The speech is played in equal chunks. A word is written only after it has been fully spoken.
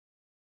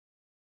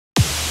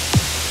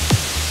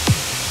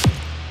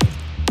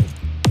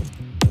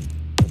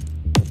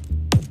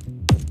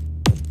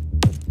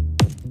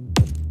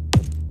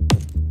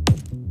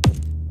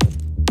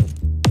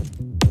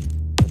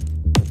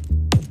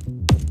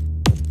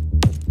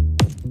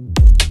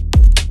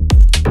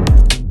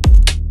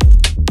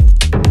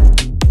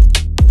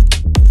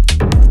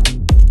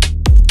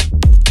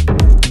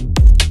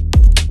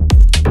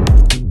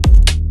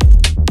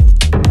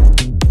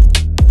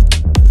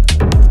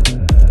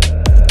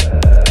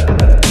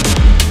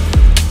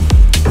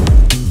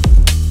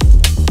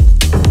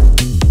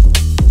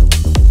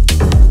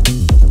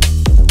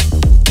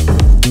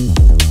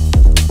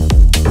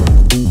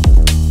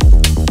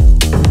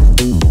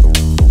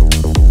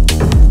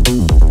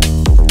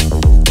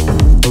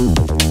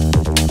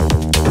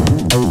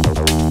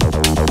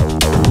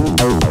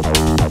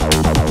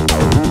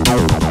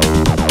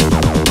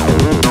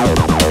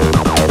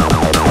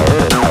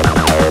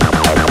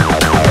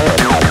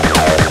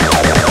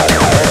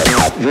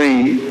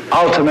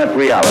ultimate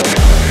reality.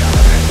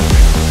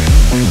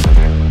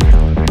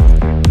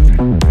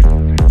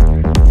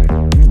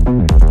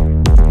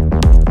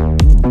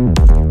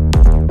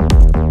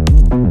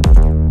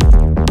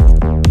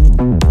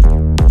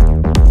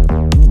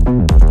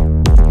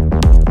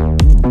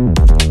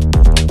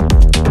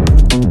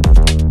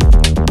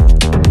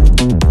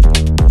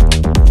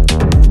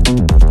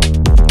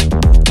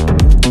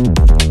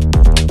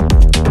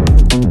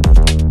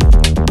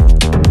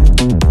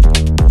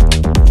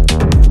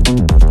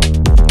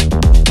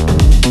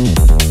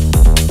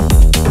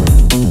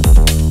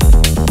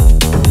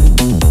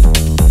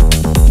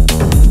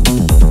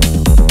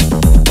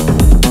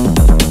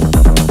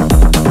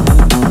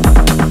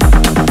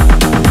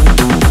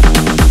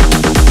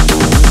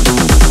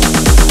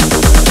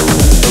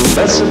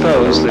 Let's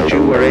suppose that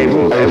you were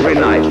able every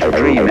night to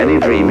dream any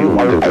dream you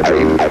wanted to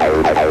dream.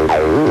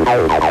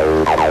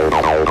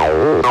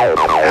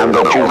 And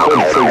that you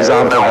could, for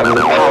example, have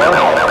the power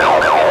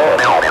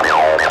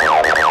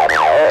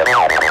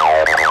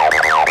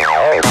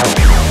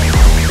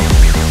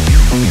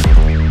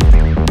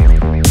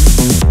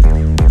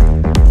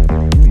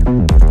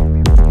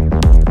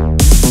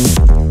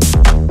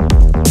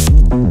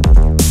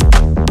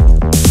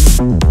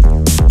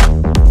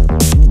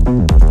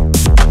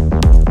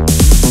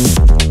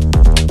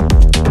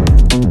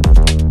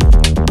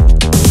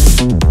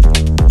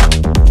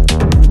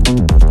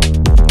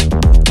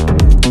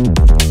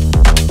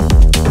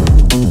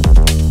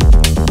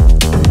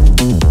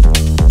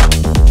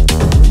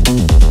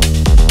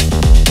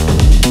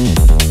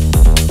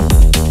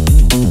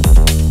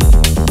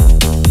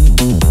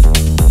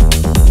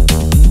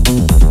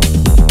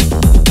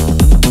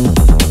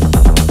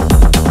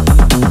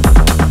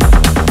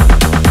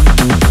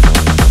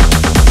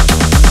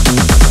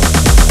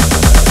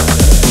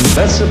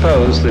Let's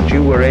suppose that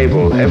you were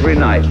able every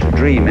night to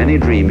dream any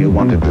dream you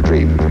wanted to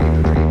dream.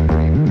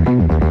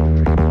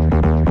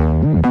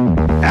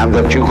 And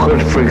that you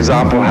could, for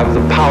example, have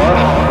the power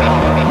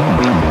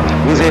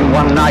within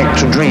one night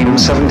to dream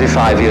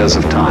 75 years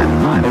of time.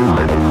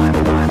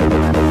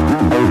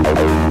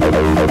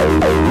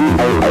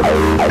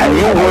 And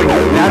you would,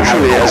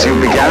 naturally, as you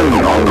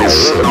began on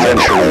this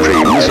adventure of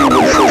dreams, you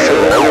would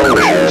fulfill all your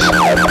wishes.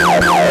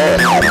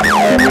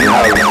 You would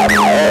have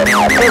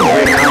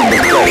every kind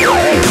of pleasure.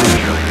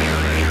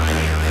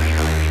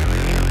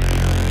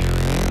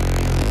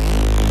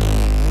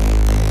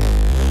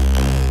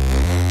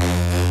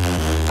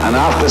 And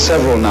after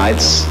several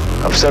nights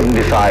of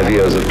 75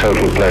 years of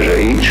total pleasure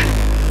each,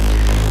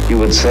 you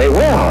would say,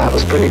 well, that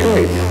was pretty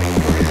great.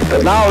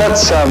 But now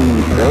let's have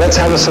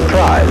a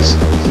surprise.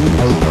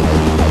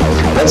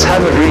 Let's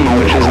have a dream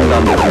which isn't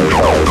under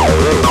control.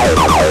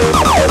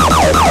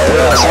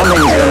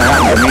 Something's going to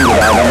happen to me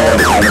that I don't want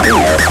to do.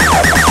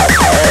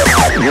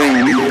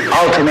 Dream,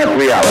 ultimate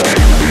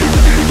reality.